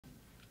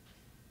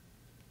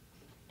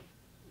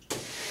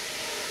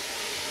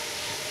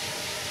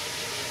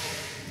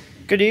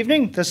Good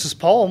evening, this is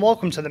Paul, and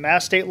welcome to the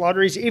Mass State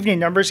Lottery's Evening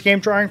Numbers Game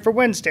Drawing for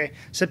Wednesday,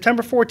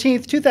 September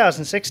 14th,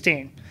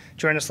 2016.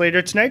 Join us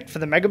later tonight for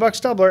the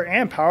Megabucks Doubler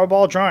and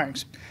Powerball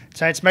drawings.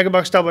 Tonight's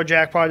Megabucks Doubler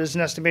jackpot is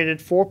an estimated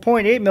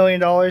 $4.8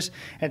 million,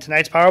 and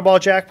tonight's Powerball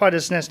jackpot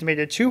is an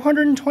estimated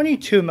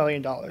 $222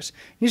 million.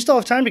 You still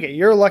have time to get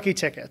your lucky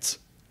tickets.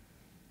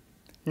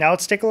 Now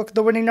let's take a look at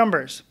the winning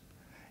numbers.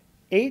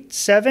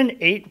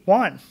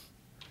 8781.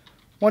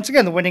 Once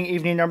again, the winning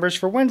evening numbers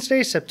for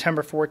Wednesday,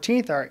 September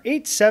 14th are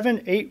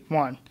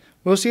 8781.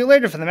 We'll see you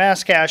later for the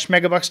Mass Cash,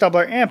 Megabucks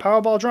Doubler, and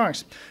Powerball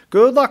drawings.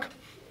 Good luck!